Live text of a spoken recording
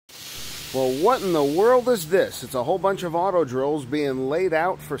Well, what in the world is this? It's a whole bunch of auto drills being laid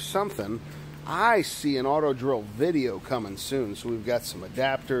out for something. I see an auto drill video coming soon. So we've got some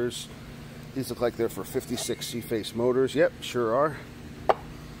adapters. These look like they're for 56 C-face motors. Yep, sure are.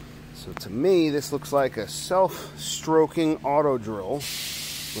 So to me, this looks like a self-stroking auto drill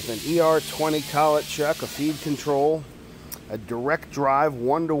with an ER20 collet chuck, a feed control, a direct drive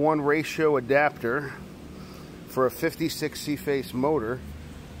 1-to-1 ratio adapter for a 56 C-face motor.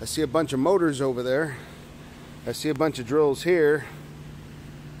 I see a bunch of motors over there. I see a bunch of drills here.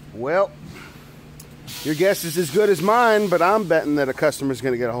 Well, your guess is as good as mine, but I'm betting that a customer's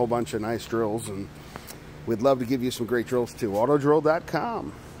going to get a whole bunch of nice drills, and we'd love to give you some great drills too.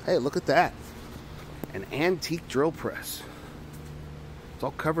 AutoDrill.com. Hey, look at that. An antique drill press. It's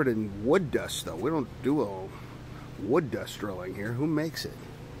all covered in wood dust, though. We don't do a wood dust drilling here. Who makes it?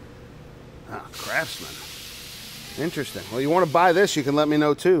 Ah, Craftsman. Interesting. Well, you want to buy this, you can let me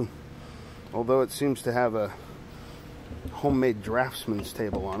know too. Although it seems to have a homemade draftsman's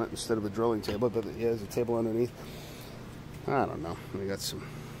table on it instead of a drilling table, but it has a table underneath. I don't know. We got some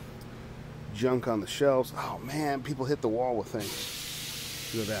junk on the shelves. Oh man, people hit the wall with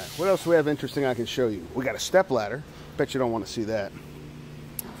things. Look at that. What else do we have interesting I can show you? We got a step ladder. Bet you don't want to see that.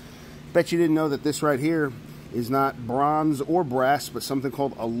 Bet you didn't know that this right here is not bronze or brass, but something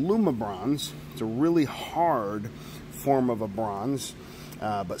called alumibronze. It's a really hard form of a bronze,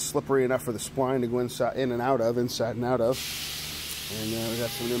 but slippery enough for the spline to go inside and out of. And we got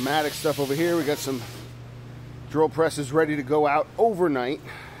some pneumatic stuff over here. We got some drill presses ready to go out overnight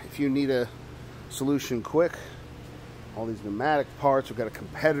if you need a solution quick. All these pneumatic parts. We've got a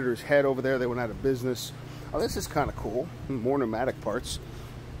competitor's head over there. They went out of business. Oh, this is kind of cool. More pneumatic parts.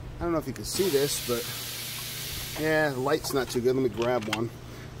 I don't know if you can see this, but yeah, the light's not too good. Let me grab one.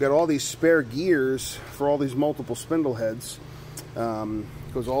 We've got all these spare gears for all these multiple spindle heads.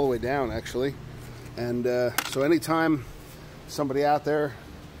 Goes all the way down, actually. And so anytime somebody out there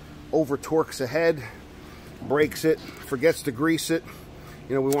over torques a head, breaks it, forgets to grease it,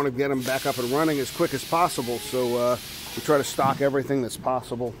 you know, we want to get them back up and running as quick as possible. So we try to stock everything that's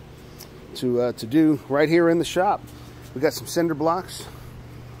possible to do right here in the shop. We got some cinder blocks.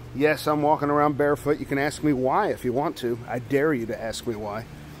 Yes, I'm walking around barefoot. You can ask me why if you want to. I dare you to ask me why.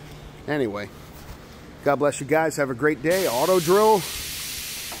 Anyway, God bless you guys. Have a great day.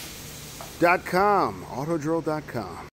 AutoDrill.com. AutoDrill.com.